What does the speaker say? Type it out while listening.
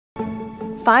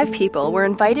5 people were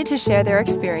invited to share their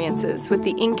experiences with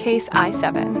the Inkcase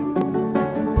i7.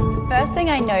 The first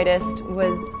thing I noticed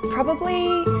was probably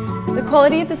the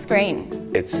quality of the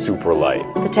screen. It's super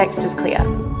light. The text is clear.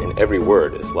 And every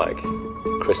word is like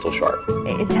crystal sharp.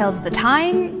 It tells the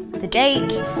time, the date,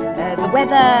 the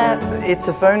weather. It's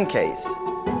a phone case,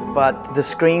 but the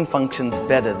screen functions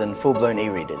better than full-blown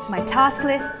e-readers. My task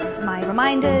lists, my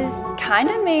reminders.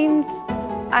 Kinda means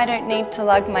I don't need to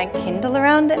lug my Kindle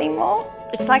around anymore.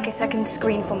 It's like a second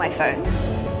screen for my phone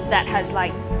that has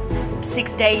like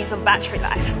 6 days of battery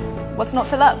life. What's not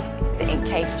to love? The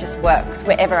Inkcase just works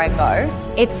wherever I go.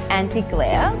 It's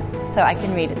anti-glare, so I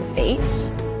can read at the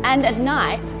beach. And at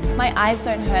night, my eyes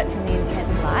don't hurt from the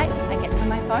intense light I get from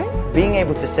my phone. Being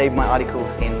able to save my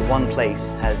articles in one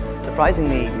place has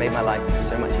surprisingly made my life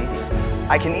so much easier.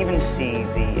 I can even see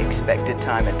the expected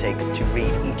time it takes to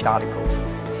read each article,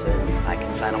 so I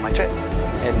can plan on my trips.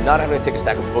 And not having to take a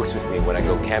stack of books with me when I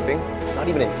go camping, not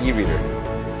even an e-reader,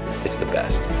 it's the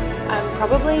best. I'm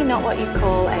probably not what you'd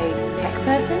call a tech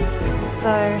person, so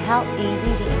how easy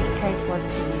the Inkcase was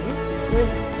to use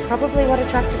was probably what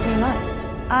attracted me most.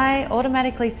 I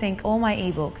automatically sync all my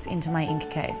ebooks into my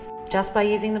Inkcase just by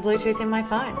using the Bluetooth in my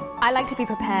phone. I like to be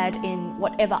prepared in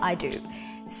whatever I do.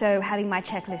 So having my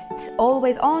checklists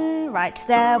always on, right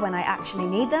there when I actually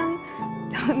need them,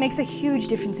 it makes a huge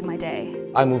difference in my day.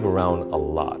 I move around a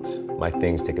lot. My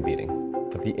things take a beating.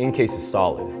 But the Inkcase is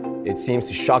solid. It seems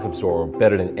to shock absorb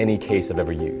better than any case I've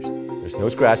ever used. There's no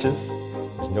scratches,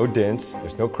 there's no dents,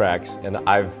 there's no cracks, and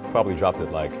I've probably dropped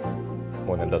it like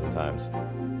more than a dozen times.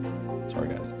 Sorry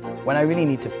guys. When I really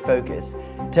need to focus,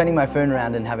 turning my phone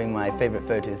around and having my favorite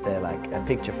photos there like a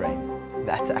picture frame,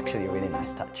 that's actually a really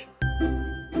nice touch.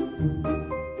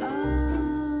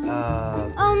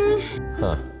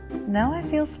 Huh. Now I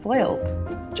feel spoiled.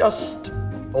 Just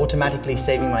automatically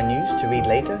saving my news to read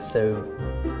later so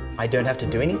I don't have to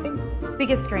do anything?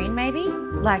 Bigger screen maybe?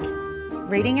 Like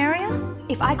reading area?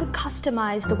 If I could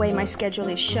customize the way my schedule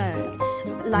is shown,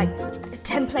 like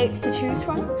templates to choose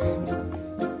from,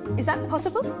 is that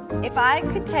possible? If I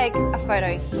could take a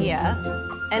photo here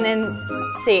and then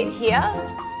see it here,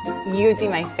 you'd be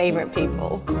my favorite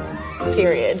people,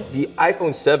 period. The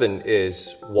iPhone 7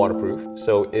 is waterproof,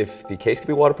 so if the case could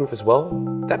be waterproof as well,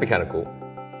 that'd be kind of cool.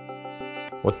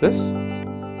 What's this?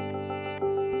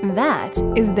 That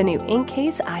is the new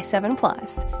Inkcase i7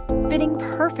 Plus, fitting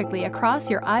perfectly across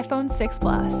your iPhone 6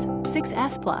 Plus,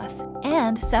 6S Plus,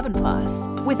 and 7 Plus,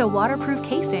 with a waterproof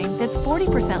casing that's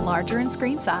 40% larger in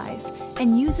screen size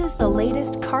and uses the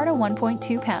latest Carta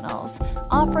 1.2 panels,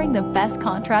 offering the best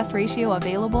contrast ratio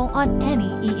available on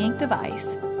any e-ink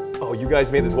device. Oh, you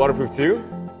guys made this waterproof too?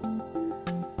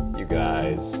 You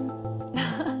guys.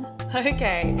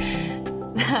 Okay,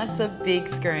 that's a big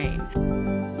screen.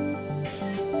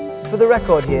 For the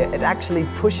record here, it actually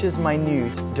pushes my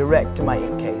news direct to my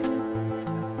Inkcase.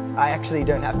 I actually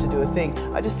don't have to do a thing.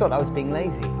 I just thought I was being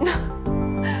lazy.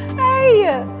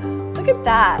 Hey, look at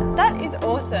that. That is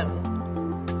awesome.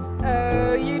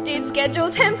 Oh, you did schedule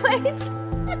templates?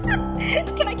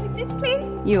 Can I keep this,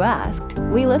 please? You asked,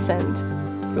 we listened.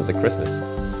 Feels like Christmas.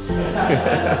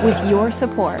 With your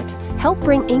support, help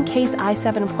bring Inkcase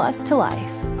i7 Plus to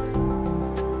life.